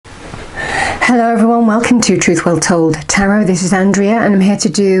Hello everyone, welcome to Truth Well Told Tarot. This is Andrea and I'm here to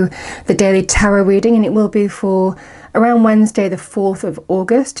do the daily tarot reading, and it will be for around Wednesday the 4th of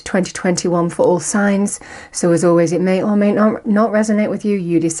August 2021 for all signs. So as always, it may or may not resonate with you.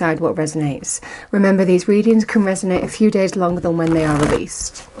 You decide what resonates. Remember, these readings can resonate a few days longer than when they are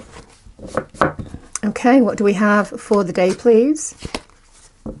released. Okay, what do we have for the day, please?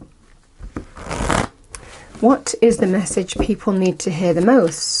 What is the message people need to hear the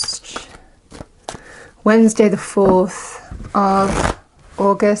most? Wednesday the 4th of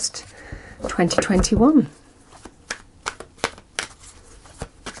August 2021.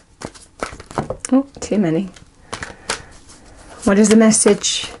 Oh, too many. What is the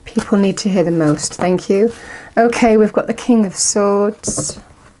message people need to hear the most? Thank you. Okay, we've got the King of Swords.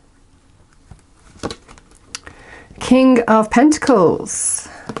 King of Pentacles.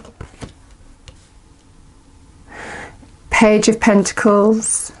 Page of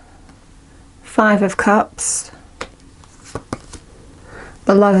Pentacles. Five of Cups,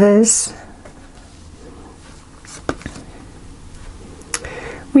 the Lovers,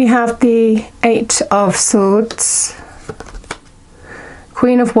 we have the Eight of Swords,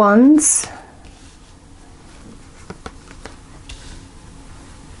 Queen of Wands,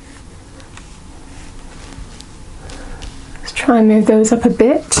 let's try and move those up a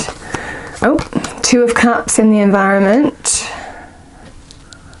bit. Oh, Two of Cups in the environment,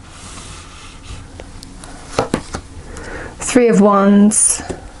 Three of Wands,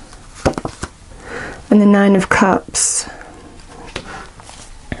 and the Nine of Cups.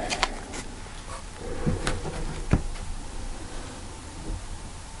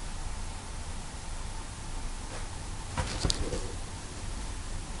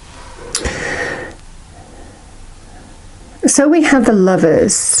 So we have the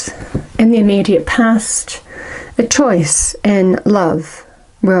Lovers in the immediate past, a choice in love,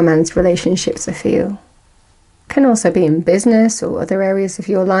 romance, relationships, I feel. Can also be in business or other areas of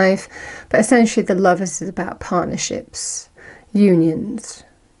your life, but essentially the Lovers is about partnerships, unions,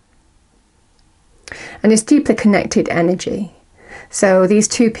 and it's deeply connected energy. So these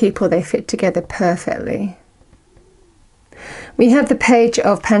two people, they fit together perfectly. We have the Page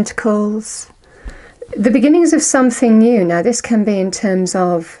of Pentacles, the beginnings of something new. Now this can be in terms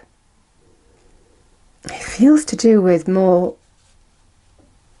of, it feels to do with more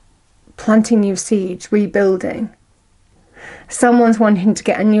planting new seeds, rebuilding. Someone's wanting to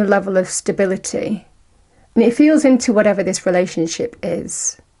get a new level of stability, and it feels into whatever this relationship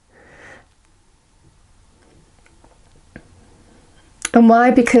is. And why?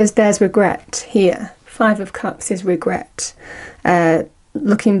 Because there's regret here. Five of Cups is regret.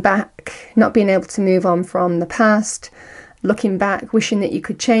 Looking back, not being able to move on from the past, looking back, wishing that you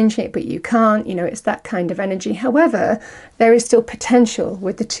could change it, but you can't. You know, it's that kind of energy. However, there is still potential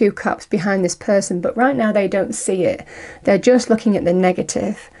with the Two Cups behind this person, but right now they don't see it. They're just looking at the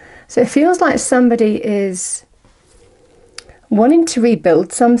negative. So it feels like somebody is wanting to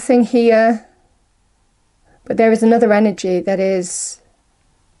rebuild something here, but there is another energy that is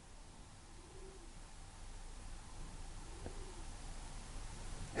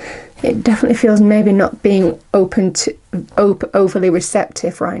it definitely feels maybe not being open to overly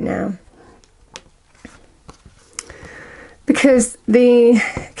receptive right now, because the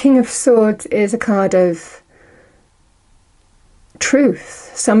King of Swords is a card of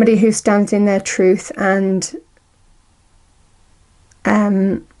truth, somebody who stands in their truth and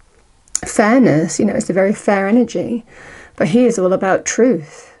fairness. You know, it's a very fair energy, but he is all about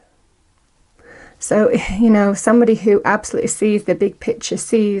truth. So, you know, somebody who absolutely sees the big picture,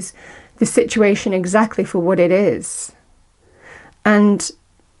 sees the situation exactly for what it is. And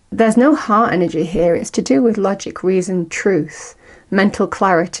there's no heart energy here. It's to do with logic, reason, truth, mental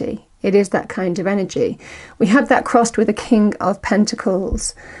clarity. It is that kind of energy. We have that crossed with the King of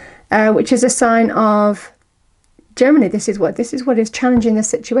Pentacles, which is a sign of Gemini. This is what is challenging the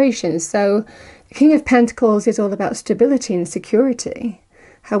situation. So the King of Pentacles is all about stability and security.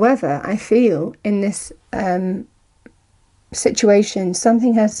 However, I feel in this situation,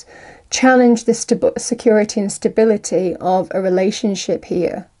 something has challenged the security and stability of a relationship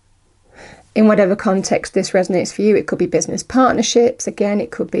here. In whatever context this resonates for you, it could be business partnerships, again,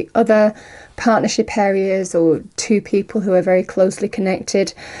 it could be other partnership areas or two people who are very closely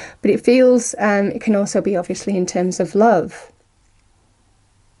connected. But it feels, it can also be obviously in terms of love.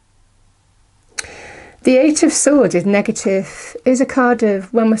 The Eight of Swords is negative, is a card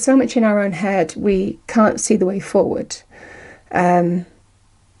of when we're so much in our own head, we can't see the way forward.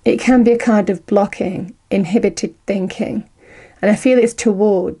 It can be a card of blocking, inhibited thinking. And I feel it's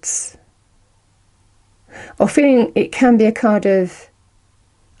towards, or feeling it can be a card of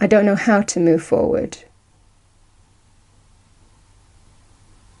I don't know how to move forward.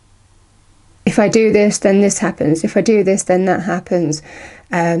 If I do this, then this happens. If I do this, then that happens.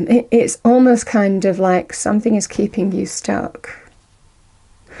 It's almost kind of like something is keeping you stuck.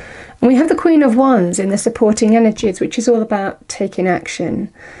 And we have the Queen of Wands in the supporting energies, which is all about taking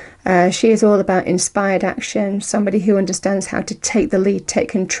action. She is all about inspired action, somebody who understands how to take the lead, take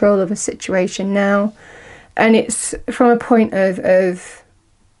control of a situation now. And it's from a point of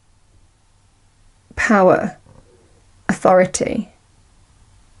power, authority,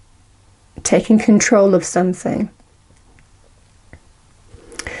 taking control of something.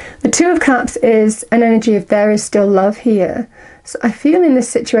 The Two of Cups is an energy of there is still love here. So I feel in this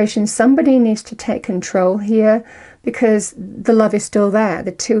situation somebody needs to take control here, because the love is still there.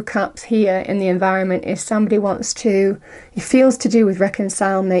 The Two Cups here in the environment is somebody wants to, it feels to do with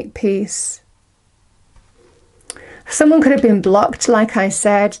reconcile, make peace. Someone could have been blocked, like I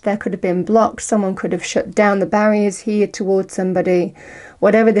said. There could have been blocked. Someone could have shut down the barriers here towards somebody,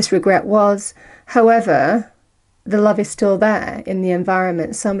 whatever this regret was. However, the love is still there in the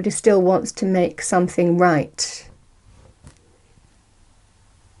environment. Somebody still wants to make something right.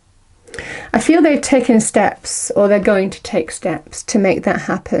 I feel they've taken steps, or they're going to take steps to make that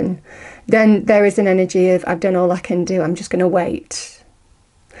happen. Then there is an energy of, I've done all I can do, I'm just going to wait.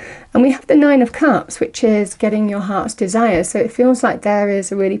 And we have the Nine of Cups, which is getting your heart's desire. So it feels like there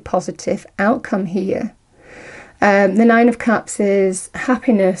is a really positive outcome here. The Nine of Cups is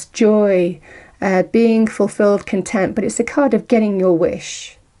happiness, joy, being fulfilled, content, but it's a card of getting your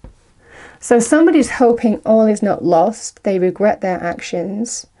wish. So somebody's hoping all is not lost. They regret their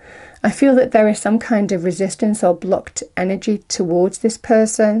actions. I feel that there is some kind of resistance or blocked energy towards this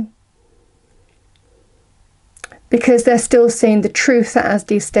person, because they're still seeing the truth that has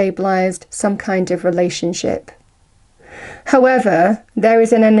destabilized some kind of relationship. However, there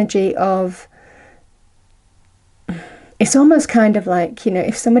is an energy of, it's almost kind of like, you know,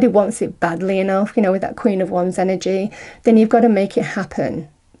 if somebody wants it badly enough, you know, with that Queen of Wands energy, then you've got to make it happen.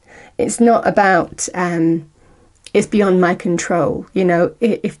 It's not about, it's beyond my control. You know,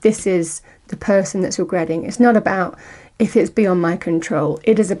 if this is the person that's regretting, it's not about if it's beyond my control.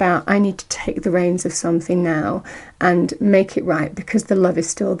 It is about, I need to take the reins of something now and make it right, because the love is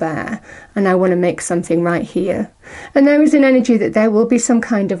still there and I want to make something right here. And there is an energy that there will be some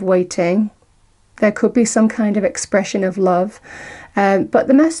kind of waiting. There could be some kind of expression of love. But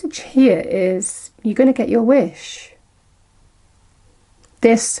the message here is you're going to get your wish.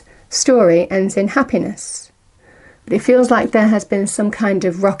 This story ends in happiness. But it feels like there has been some kind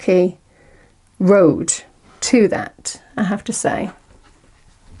of rocky road to that, I have to say.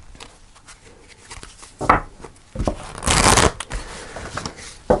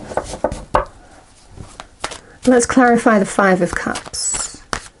 Let's clarify the Five of Cups.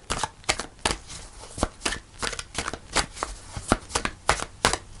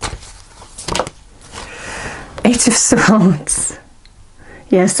 Eight of Swords.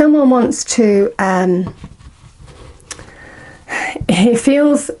 Yeah, someone wants to, it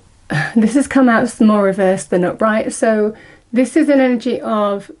feels, this has come out more reversed than upright. So this is an energy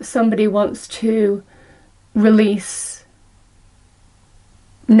of somebody wants to release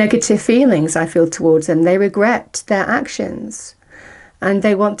negative feelings, I feel, towards them. They regret their actions and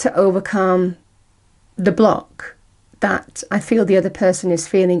they want to overcome the block that I feel the other person is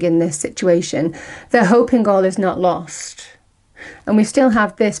feeling in this situation. They're hoping all is not lost. And we still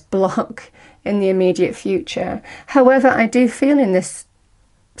have this block in the immediate future. However, I do feel in this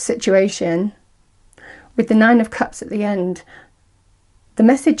situation, with the Nine of Cups at the end, the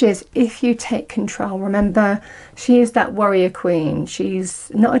message is, if you take control, remember, she is that warrior queen.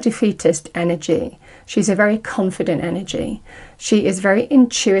 She's not a defeatist energy. She's a very confident energy. She is very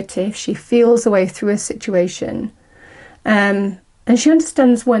intuitive. She feels the way through a situation. And she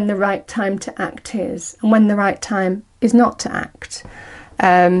understands when the right time to act is and when the right time is not to act.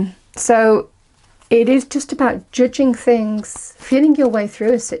 So it is just about judging things, feeling your way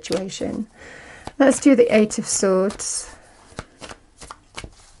through a situation. Let's do the Eight of Swords.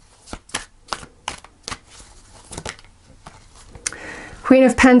 Queen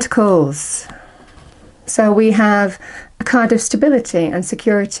of Pentacles. So we have a card of stability and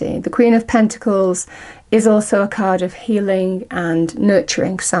security. The Queen of Pentacles is also a card of healing and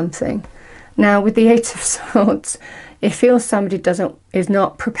nurturing something. Now with the Eight of Swords, it feels somebody is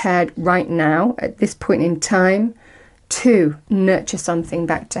not prepared right now at this point in time to nurture something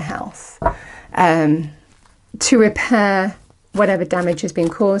back to health, to repair whatever damage has been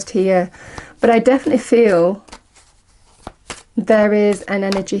caused here. But I definitely feel there is an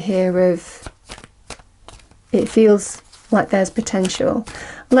energy here of, it feels like there's potential.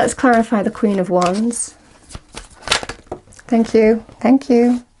 Let's clarify the Queen of Wands. Thank you. Thank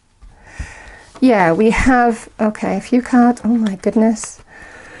you. Yeah, we have, okay, a few cards. Oh my goodness.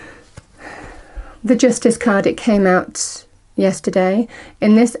 The Justice card, it came out yesterday.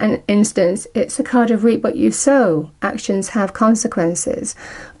 In this instance, it's a card of reap what you sow. Actions have consequences.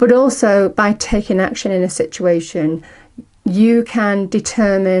 But also, by taking action in a situation, you can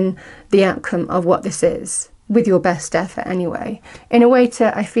determine the outcome of what this is, with your best effort anyway. In a way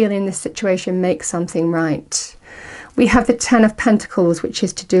to, I feel in this situation, make something right. We have the Ten of Pentacles, which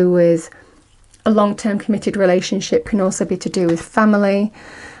is to do with a long-term committed relationship, can also be to do with family.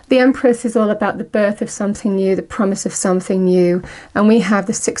 The Empress is all about the birth of something new, the promise of something new. And we have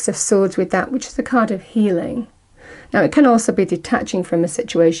the Six of Swords with that, which is a card of healing. Now, it can also be detaching from a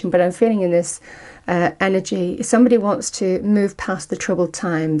situation, but I'm feeling in this energy, somebody wants to move past the troubled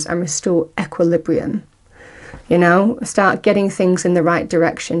times and restore equilibrium. You know, start getting things in the right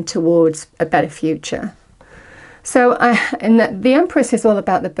direction towards a better future. So, the Empress is all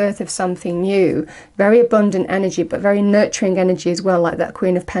about the birth of something new, very abundant energy, but very nurturing energy as well, like that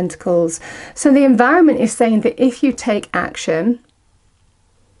Queen of Pentacles. So the environment is saying that if you take action,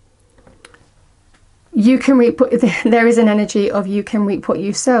 you can reap, there is an energy of you can reap what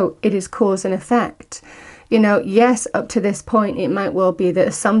you sow. It is cause and effect. You know, yes, up to this point, it might well be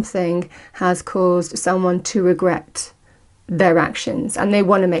that something has caused someone to regret their actions and they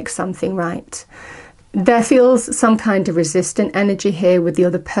want to make something right. There feels some kind of resistant energy here with the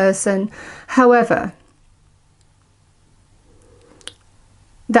other person. However,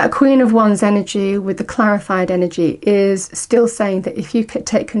 that Queen of Wands energy with the clarified energy is still saying that if you could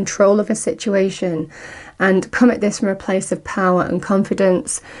take control of a situation and come at this from a place of power and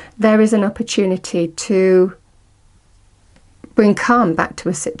confidence, there is an opportunity to bring calm back to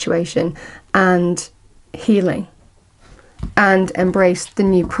a situation and healing. And embrace the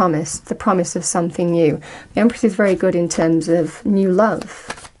new promise, the promise of something new. The Empress is very good in terms of new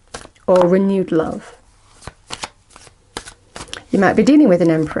love or renewed love. You might be dealing with an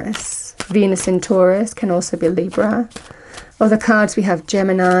Empress. Venus in Taurus, can also be Libra. Other cards we have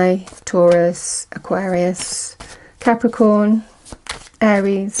Gemini, Taurus, Aquarius, Capricorn,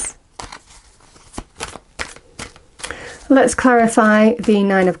 Aries. Let's clarify the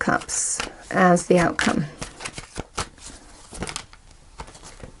Nine of Cups as the outcome.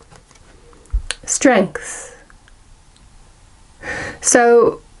 Strength.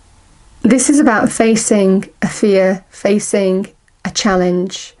 So this is about facing a fear, facing a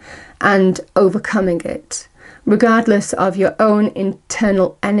challenge and overcoming it. Regardless of your own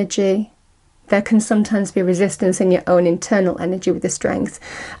internal energy, there can sometimes be resistance in your own internal energy with the strength.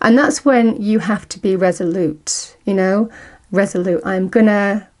 And that's when you have to be resolute, you know, resolute.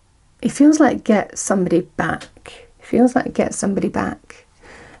 It feels like get somebody back. It feels like get somebody back.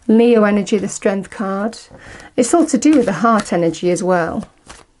 Leo energy, the Strength card. It's all to do with the heart energy as well.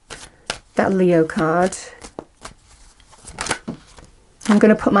 That Leo card. I'm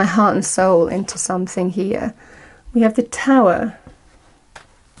going to put my heart and soul into something here. We have the Tower.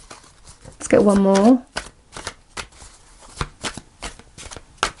 Let's get one more.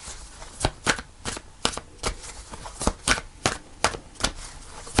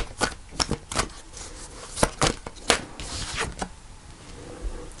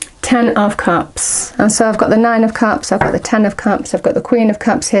 Ten of Cups. And so I've got the Nine of Cups, I've got the Ten of Cups, I've got the Queen of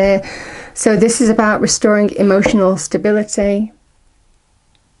Cups here. So this is about restoring emotional stability,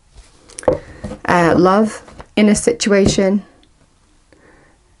 love in a situation,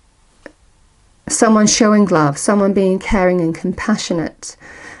 someone showing love, someone being caring and compassionate.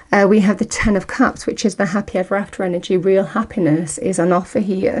 We have the Ten of Cups, which is the happy ever after energy. Real happiness is on offer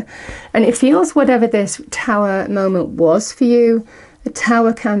here. And it feels whatever this Tower moment was for you, the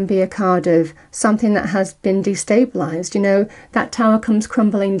Tower can be a card of something that has been destabilized. You know, that tower comes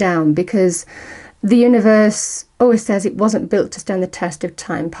crumbling down because the universe always says it wasn't built to stand the test of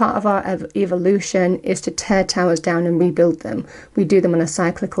time. Part of our evolution is to tear towers down and rebuild them. We do them on a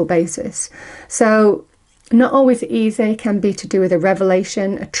cyclical basis. So not always easy, can be to do with a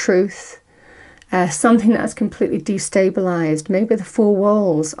revelation, a truth, something that's completely destabilized, maybe the four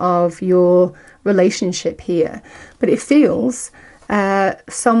walls of your relationship here. But it feels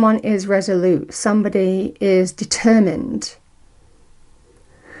someone is resolute, somebody is determined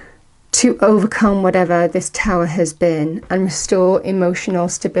to overcome whatever this tower has been and restore emotional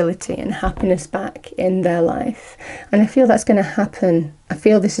stability and happiness back in their life. And I feel that's going to happen. I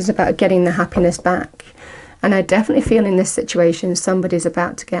feel this is about getting the happiness back. And I definitely feel in this situation somebody's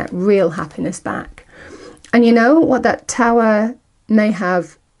about to get real happiness back. And you know what that tower may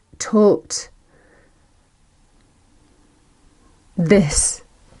have taught this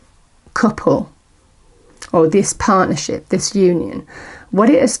couple or this partnership, this union, what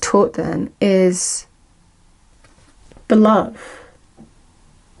it has taught them is the love.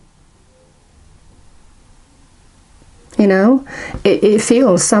 You know, it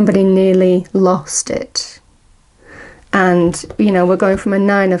feels somebody nearly lost it. And, you know, we're going from a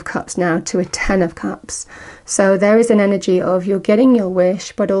 9 of Cups now to a 10 of Cups. So there is an energy of you're getting your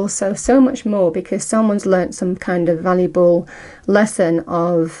wish, but also so much more because someone's learnt some kind of valuable lesson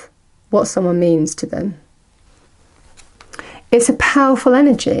of what someone means to them. It's a powerful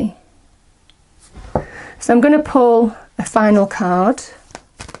energy. So I'm going to pull a final card.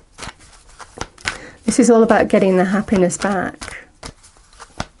 This is all about getting the happiness back.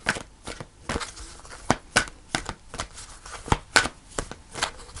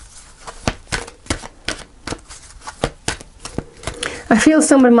 I feel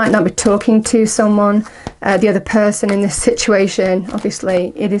someone might not be talking to someone, the other person in this situation.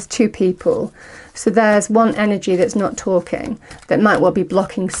 Obviously, it is 2 people. So there's one energy that's not talking that might well be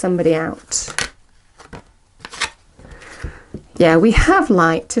blocking somebody out. Yeah, we have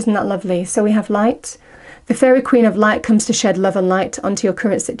light. Isn't that lovely? So we have light. The Fairy Queen of Light comes to shed love and light onto your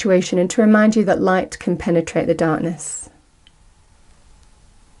current situation and to remind you that light can penetrate the darkness.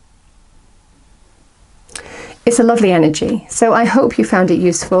 It's a lovely energy. So I hope you found it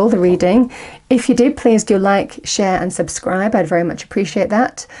useful, the reading. If you did, please do like, share and subscribe. I'd very much appreciate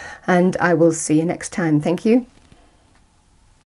that. And I will see you next time. Thank you.